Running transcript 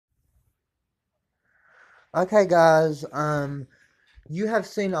Okay, guys. You have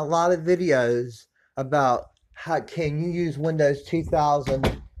seen a lot of videos about how can you use Windows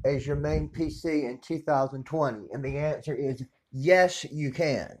 2000 as your main PC in 2020, and the answer is yes, you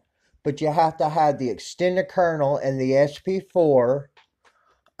can. But you have to have the extended kernel and the SP4,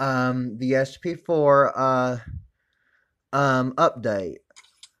 the SP4 update.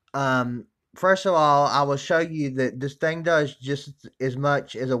 Um, First of all, I will show you that this thing does just as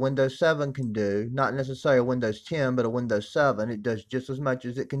much as a Windows 7 can do. Not necessarily a Windows 10, but a Windows 7. It does just as much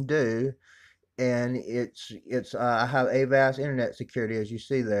as it can do, and it's I have AVAS internet security as you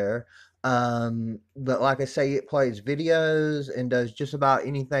see there. But like I say, it plays videos and does just about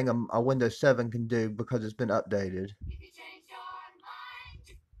anything a Windows 7 can do because it's been updated.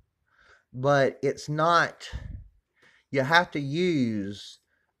 But it's not. You have to use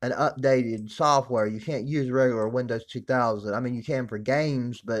an updated software. You can't use regular Windows 2000. I mean, you can for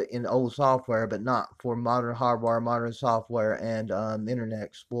games, but in old software, but not for modern hardware, modern software, and Internet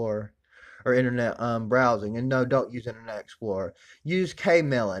Explorer or Internet browsing. And no, don't use Internet Explorer. Use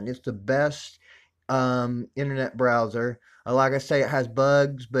Kmelon. It's the best internet browser. Like I say, it has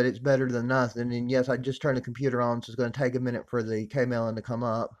bugs, but it's better than nothing. And yes, I just turned the computer on, so it's going to take a minute for the Kmelon to come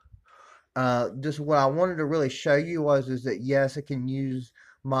up. Just what I wanted to really show you was is that yes, it can use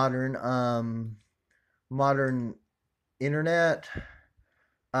modern modern internet.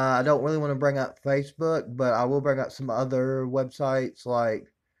 I don't really want to bring up Facebook, but I will bring up some other websites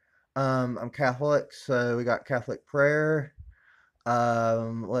like I'm Catholic, so we got Catholic Prayer.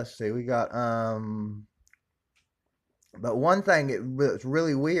 Let's see, we got but one thing that's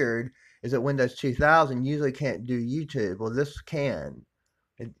really weird is that Windows 2000 usually can't do YouTube. Well, this can.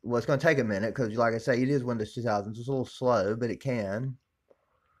 Well, it's going to take a minute because, like I say, it is Windows 2000. So it's a little slow, but it can.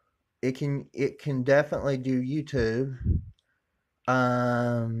 It can definitely do YouTube.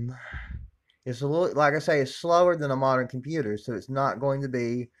 Um, it's a little, like I say, it's slower than a modern computer, so it's not going to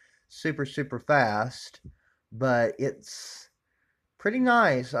be super fast, but it's pretty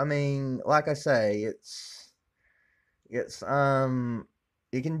nice. I mean, like I say, it's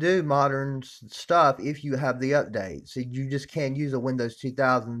it can do modern stuff if you have the updates. So you just can't use a Windows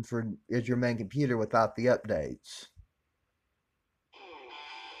 2000 for as your main computer without the updates.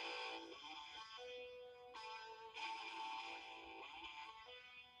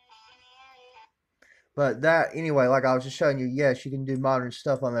 But that anyway, like I was just showing you, yes, you can do modern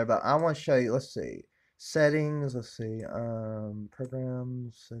stuff on there. But I want to show you. Let's see, settings. Let's see,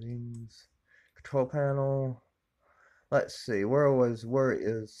 programs, settings, control panel. Let's see, where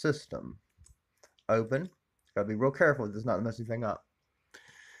is system? Open. Gotta be real careful. This is not to mess anything up.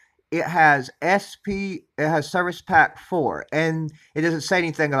 It has SP, it has Service Pack 4, and it doesn't say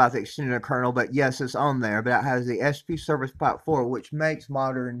anything about the extended kernel, but yes, it's on there. But it has the SP Service Pack 4, which makes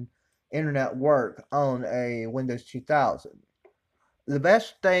modern internet work on a Windows 2000. The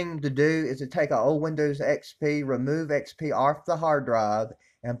best thing to do is to take an old Windows XP, remove XP off the hard drive,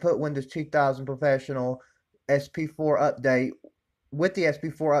 and put Windows 2000 Professional SP4 update with the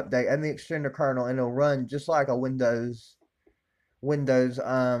SP4 update and the extended kernel, and it'll run just like a Windows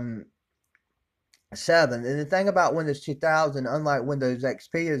 7. And the thing about Windows 2000, unlike Windows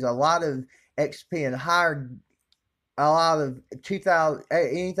XP, is a lot of XP and higher, a lot of 2000,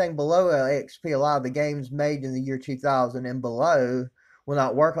 anything below XP, a lot of the games made in the year 2000 and below will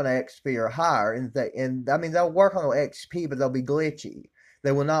not work on XP or higher. And I mean, they'll work on XP, but they'll be glitchy.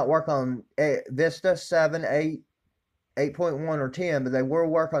 They will not work on Vista 7, 8, 8.1, or 10, but they will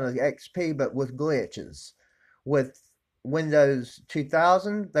work on the XP, but with glitches. With Windows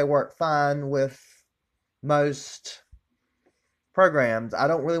 2000, they work fine with most programs. I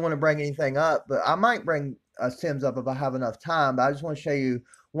don't really want to bring anything up, but I might bring Sims up if I have enough time. But I just want to show you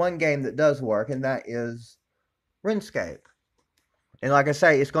one game that does work, and that is RuneScape. And like I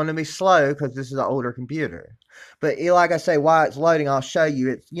say, it's going to be slow because this is an older computer. But like I say, while it's loading, I'll show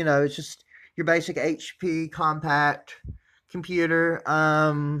you. It's just your basic HP compact computer.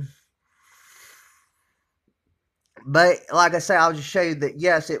 But like I say, I'll just show you that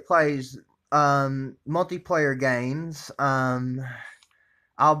yes, it plays multiplayer games.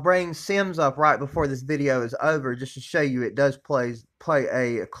 I'll bring Sims up right before this video is over just to show you it does play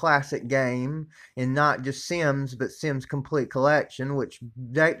a classic game, and not just Sims, but Sims Complete Collection, which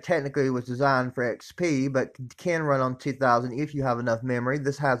technically was designed for XP, but can run on 2000 if you have enough memory.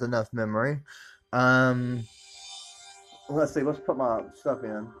 This has enough memory. Um, let's see. Let's put my stuff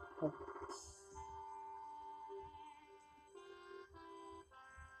in.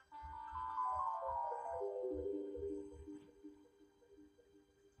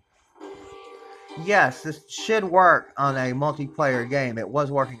 Yes, this should work on a multiplayer game. It was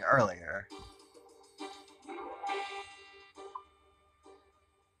working earlier.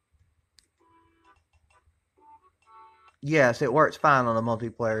 Yes, it works fine on a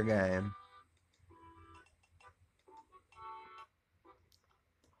multiplayer game.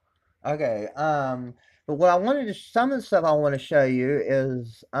 Okay, but what I wanted to, some of the stuff I want to show you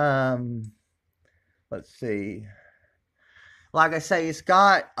is, let's see. Like I say, it's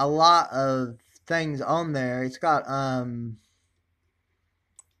got a lot of things on there. It's got, I'll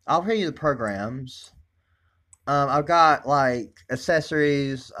show you the programs. I've got like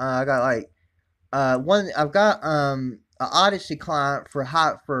accessories. I got like, I've got, an Odyssey client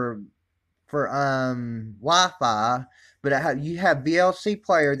for Wi-Fi, but you have VLC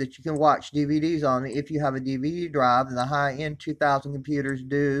player that you can watch DVDs on if you have a DVD drive, and the high-end 2000 computers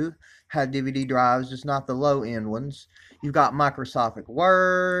do have DVD drives, just not the low-end ones. You've got Microsoft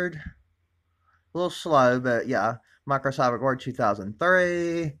Word, a little slow, but yeah, Microsoft Word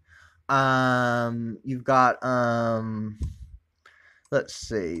 2003. You've got let's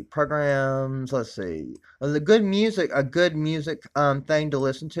see, programs. Let's see. The good music thing to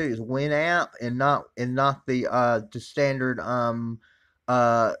listen to is Winamp, and not the standard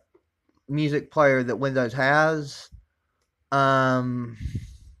uh music player that Windows has. Um,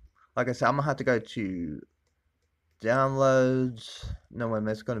 like I said, I'm gonna have to go to downloads. No, wait a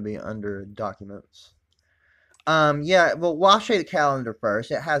minute, it's gonna be under documents. Yeah, well, I'll show you the calendar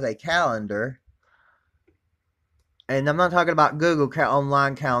first. It has a calendar. And I'm not talking about Google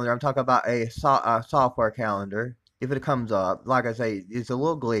online calendar. I'm talking about a software calendar. If it comes up, like I say, it's a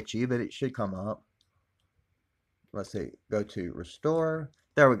little glitchy, but it should come up. Let's see. Go to restore.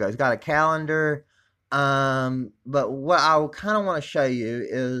 There we go. It's got a calendar. But what I kind of want to show you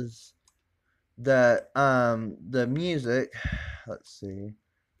is the music. Let's see.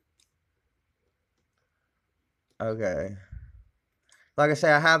 Okay. Like I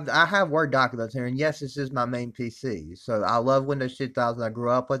say, I have Word documents here, and yes, this is my main PC. So I love Windows 2000. I grew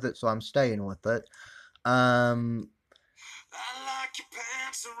up with it, so I'm staying with it. Um,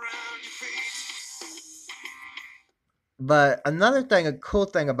 but another thing, a cool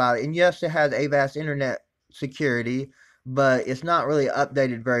thing about it, and yes, it has Avast Internet security, but it's not really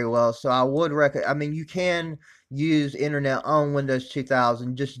updated very well. So I would recommend. I mean, you can use internet on Windows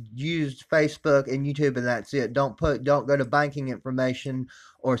 2000. Just use Facebook and YouTube, and that's it. Don't go to banking information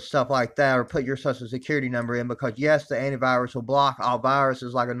or stuff like that, or put your social security number in, because yes, the antivirus will block all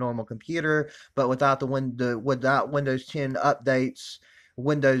viruses like a normal computer, but without Windows 10 updates,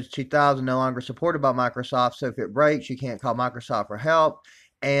 Windows 2000 no longer supported by Microsoft, so if it breaks, you can't call Microsoft for help.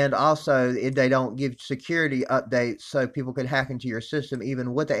 And also, they don't give security updates, so people can hack into your system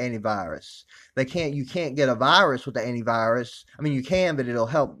even with the antivirus. You can't get a virus with the antivirus. I mean, you can, but it'll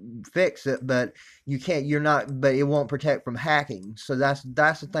help fix it. But you can't. You're not. But it won't protect from hacking. So that's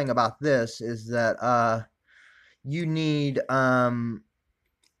the thing about this, is that you need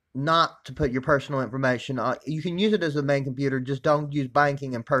not to put your personal information on. You can use it as a main computer, just don't use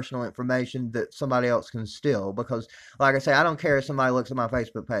banking and personal information that somebody else can steal, because like I say, I don't care if somebody looks at my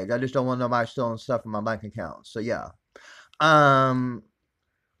Facebook page. I just don't want nobody stealing stuff from my bank account. So yeah. um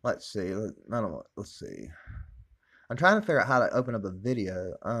let's see. Let's see. I'm trying to figure out how to open up a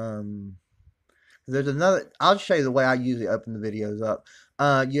video. There's another. I'll show you the way I usually open the videos up.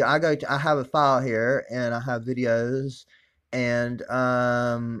 Yeah, I have a file here, and I have videos, and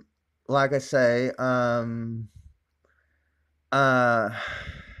like I say, uh,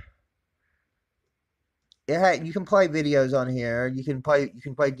 you can play videos on here. You can play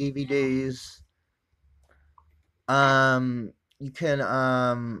DVDs. You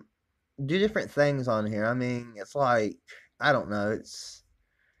can do different things on here. I mean, it's like, I don't know. It's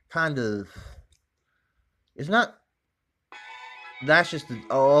kind of. It's not. That's just the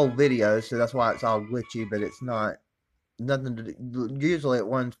old video, so that's why it's all glitchy. But it's not nothing to do. Usually it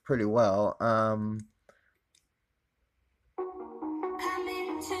runs pretty well.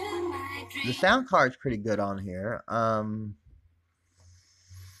 The sound card's pretty good on here.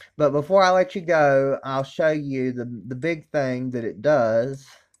 But before I let you go, I'll show you the big thing that it does,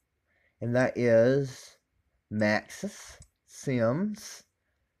 and that is Maxis Sims.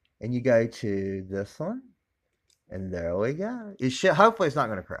 And you go to this one, and there we go. It should, hopefully it's not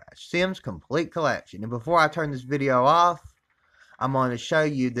going to crash. Sims Complete Collection. And before I turn this video off, I'm going to show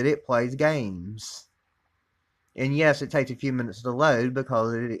you that it plays games. And yes, it takes a few minutes to load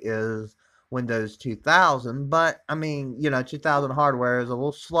because it is Windows 2000, but I mean, 2000 hardware is a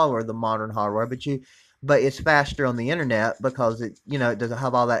little slower than modern hardware, but it's faster on the internet because it doesn't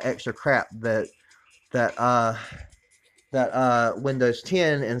have all that extra crap that Windows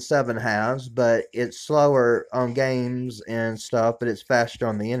 10 and 7 has, but it's slower on games and stuff, but it's faster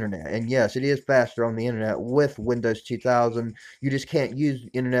on the internet. And yes, it is faster on the internet with Windows 2000. You just can't use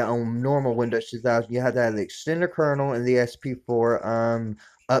internet on normal Windows 2000. You have to have the extender kernel and the SP4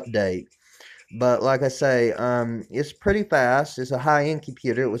 update. But like I say, it's pretty fast. It's a high-end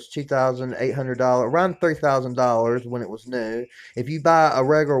computer. It was $2,800, around $3,000 when it was new. If you buy a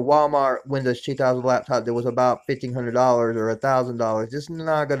regular Walmart Windows 2000 laptop that was about $1,500 or $1,000, it's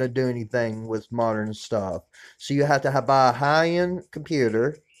not going to do anything with modern stuff. So you have to buy a high-end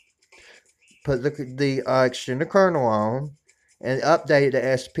computer, put the extender kernel on, and update it to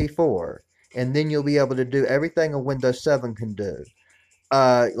SP4. And then you'll be able to do everything a Windows 7 can do.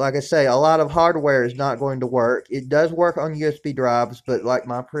 Like I say, a lot of hardware is not going to work. It does work on USB drives, but like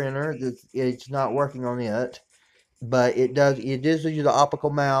my printer, it's not working on it. But it does. It does use the optical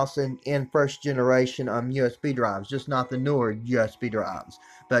mouse and first generation USB drives, just not the newer USB drives.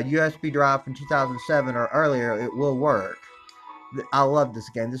 But USB drive from 2007 or earlier, it will work. I love this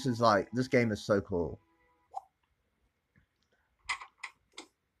game. This game is so cool.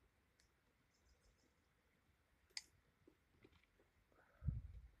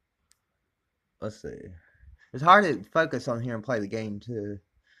 Let's see. It's hard to focus on here and play the game too.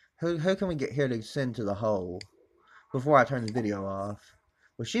 Who can we get here to send to the hole before I turn the video off?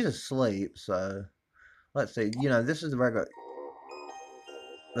 Well, she's asleep, so let's see. This is the regular.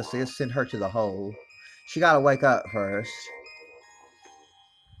 Let's see. Let's send her to the hole. She gotta wake up first.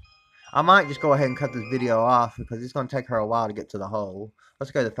 I might just go ahead and cut this video off because it's gonna take her a while to get to the hole.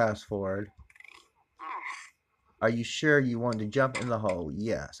 Let's go to fast forward. Are you sure you want to jump in the hole?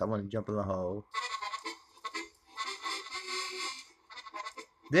 Yes, I want to jump in the hole.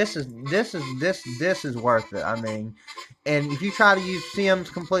 This is worth it. I mean, and if you try to use Sims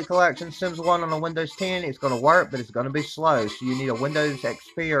Complete Collection, Sims 1 on a Windows 10, it's going to work, but it's going to be slow. So you need a Windows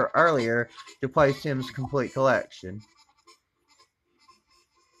XP or earlier to play Sims Complete Collection.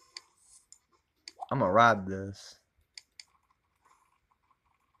 I'm going to ride this.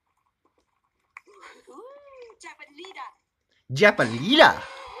 Japanita!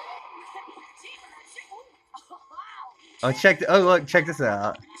 Oh, look, check this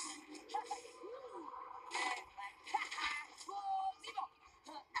out.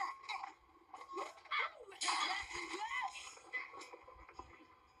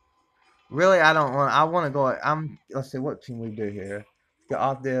 Really, I want to go, let's see, what can we do here? Get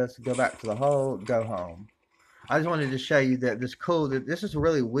off this, go back to the hole, go home. I just wanted to show you that this is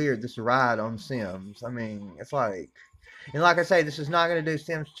really weird, this ride on Sims. I mean, it's like, and like I say, this is not going to do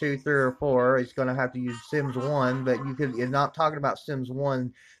Sims 2, 3, or 4. It's going to have to use Sims 1, but you're not talking about Sims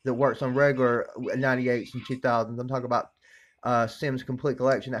 1 that works on regular 98s and 2000s. I'm talking about Sims Complete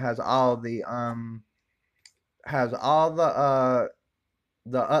Collection that has all the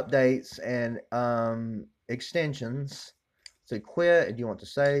updates and extensions. So quit. Do you want to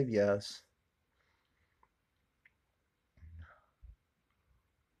save? Yes.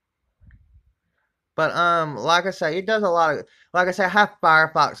 But like I say, it does a lot of, like I say, I have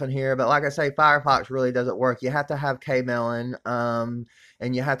Firefox on here, but like I say, Firefox really doesn't work. You have to have KMelon,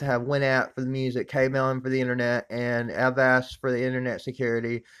 and you have to have Winamp for the music, KMelon for the internet, and Avast for the internet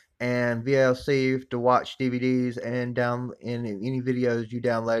security, and VLC to watch DVDs and any videos you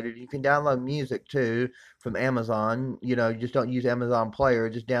downloaded. You can download music too from Amazon. Just don't use Amazon Player.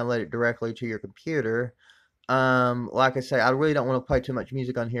 Just download it directly to your computer. Like I say, I really don't want to play too much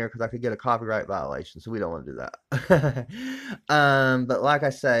music on here because I could get a copyright violation, so we don't want to do that. But like I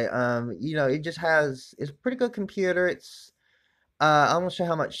say, it's a pretty good computer. I'm gonna show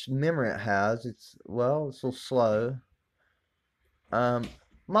how much memory it has. It's a little slow. Um,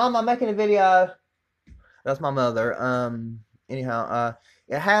 Mom, I'm making a video. That's my mother. Anyhow,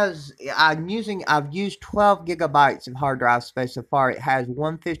 I've used 12 gigabytes of hard drive space so far. It has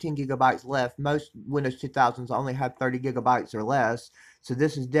 115 gigabytes left. Most Windows 2000s only have 30 gigabytes or less. So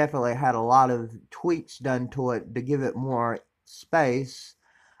this has definitely had a lot of tweaks done to it to give it more space.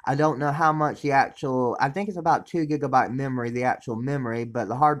 I don't know how much I think it's about 2 gigabyte memory, the actual memory, but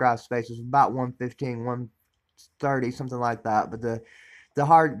the hard drive space is about 115, 130, something like that. But the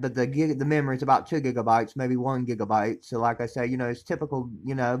memory is about 2 gigabytes, maybe 1 gigabyte. So like I say, it's typical,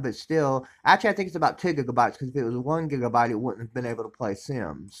 but still, actually I think it's about 2 gigabytes because if it was 1 gigabyte, it wouldn't have been able to play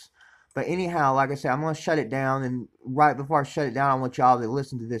Sims. But anyhow, like I said, I'm gonna shut it down, and right before I shut it down, I want y'all to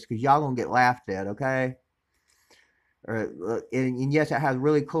listen to this because y'all gonna get laughed at, okay? And yes, it has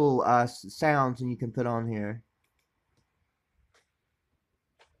really cool sounds, and you can put on here.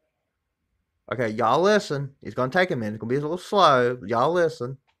 Okay, y'all listen. It's gonna take a minute. It's gonna be a little slow. Y'all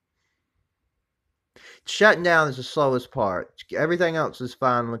listen. Shutting down is the slowest part. Everything else is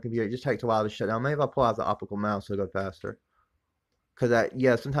fine on the computer. It just takes a while to shut down. Maybe if I pull out the optical mouse, it'll go faster. Because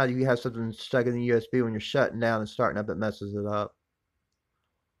yeah, sometimes you have something stuck in the USB when you're shutting down and starting up, it messes it up.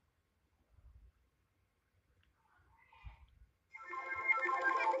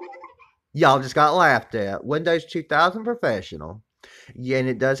 Y'all just got laughed at. Windows 2000 Professional. Yeah, and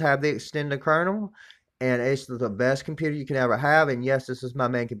it does have the extended kernel, and it's the best computer you can ever have. And yes, this is my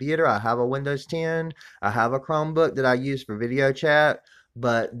main computer. I have a Windows 10. I have a Chromebook that I use for video chat,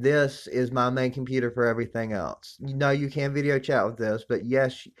 but this is my main computer for everything else. You know, you can video chat with this, but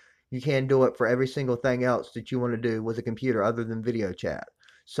yes, you can do it for every single thing else that you want to do with a computer other than video chat.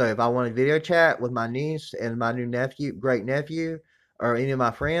 So if I want to video chat with my niece and my new nephew, great nephew, or any of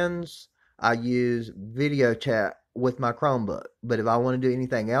my friends, I use video chat with my Chromebook. But if I want to do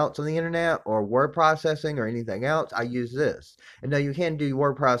anything else on the internet or word processing or anything else, I use this. And now you can do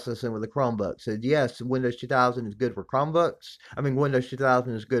word processing with a Chromebook. So yes, Windows 2000 is good for Chromebooks. I mean, Windows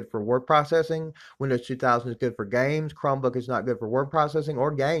 2000 is good for word processing. Windows 2000 is good for games. Chromebook is not good for word processing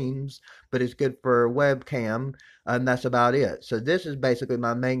or games, but it's good for webcam. And that's about it. So this is basically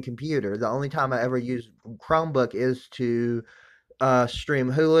my main computer. The only time I ever use Chromebook is to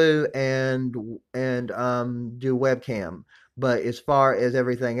stream Hulu and do webcam. But as far as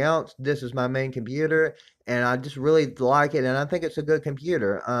everything else, this is my main computer, and I just really like it, and I think it's a good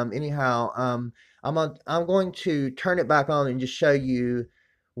computer. Anyhow, I'm going to turn it back on and just show you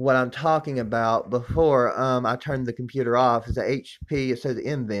what I'm talking about before I turn the computer off. It's a HP. It says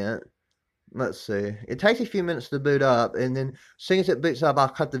Invent. Let's see. It takes a few minutes to boot up, and then as soon as it boots up, I'll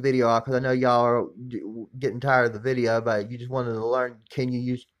cut the video off because I know y'all are getting tired of the video, but you just wanted to learn, can you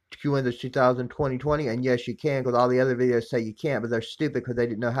use Windows 2000 2020? And yes, you can, because all the other videos say you can't, but they're stupid because they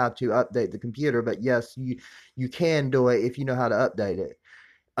didn't know how to update the computer. But yes, you can do it if you know how to update it.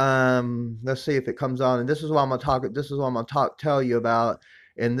 Let's see if it comes on, and this is what I'm gonna talk. This is what I'm gonna tell you about,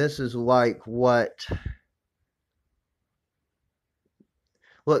 and this is like what.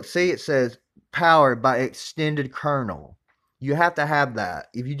 Look, see, it says powered by extended kernel. You have to have that.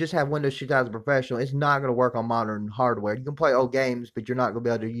 If you just have Windows 2000 Professional, it's not going to work on modern hardware. You can play old games, but you're not going to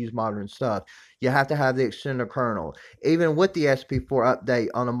be able to use modern stuff. You have to have the extended kernel. Even with the SP4 update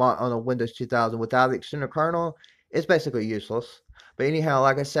on a Windows 2000 without the extended kernel, it's basically useless. But anyhow,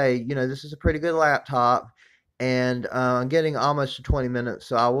 like I say, this is a pretty good laptop, and I'm getting almost to 20 minutes,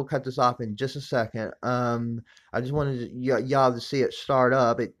 so I will cut this off in just a second. I just wanted y'all to see it start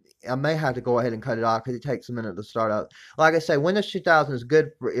up. I may have to go ahead and cut it off because it takes a minute to start up. Like I say, Windows 2000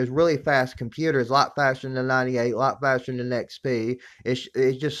 is really fast computer. It's a lot faster than 98, a lot faster than XP. It's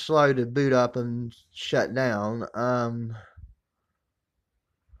just slow to boot up and shut down.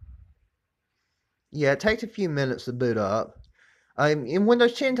 Yeah, it takes a few minutes to boot up. In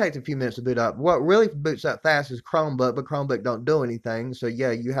Windows 10 takes a few minutes to boot up. What really boots up fast is Chromebook, but Chromebook don't do anything. So yeah,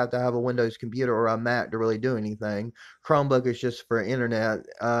 you have to have a Windows computer or a Mac to really do anything. Chromebook is just for internet.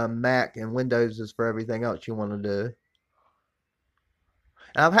 Mac and Windows is for everything else you want to do.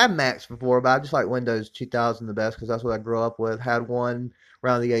 And I've had Macs before, but I just like Windows 2000 the best because that's what I grew up with. Had one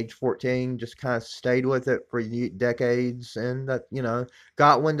around the age 14, just kind of stayed with it for decades, and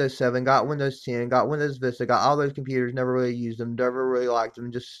got Windows 7, got Windows 10, got Windows Vista, got all those computers. Never really used them, never really liked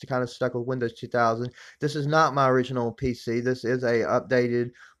them. Just kind of stuck with Windows 2000. This is not my original PC. This is a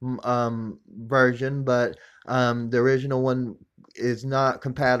updated version, but the original one is not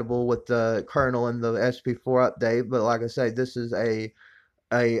compatible with the kernel and the SP4 update. But like I say, this is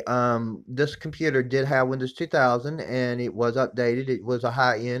this computer did have Windows 2000, and it was updated. It was a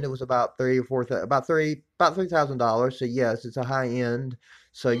high end. It was about about $3,000. So yes, it's a high end.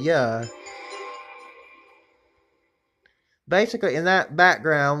 So yeah, basically in that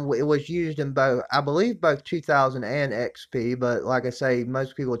background, it was used in both, I believe, both 2000 and XP. But like I say,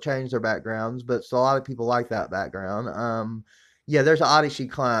 most people change their backgrounds, but so a lot of people like that background. Yeah, there's an Odyssey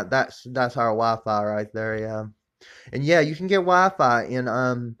client. That's our Wi-Fi right there. Yeah. And yeah, you can get Wi-Fi in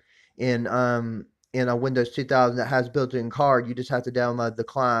um in a Windows 2000 that has built-in card. You just have to download the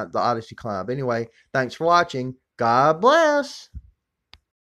client, the Odyssey client. But anyway, thanks for watching. God bless.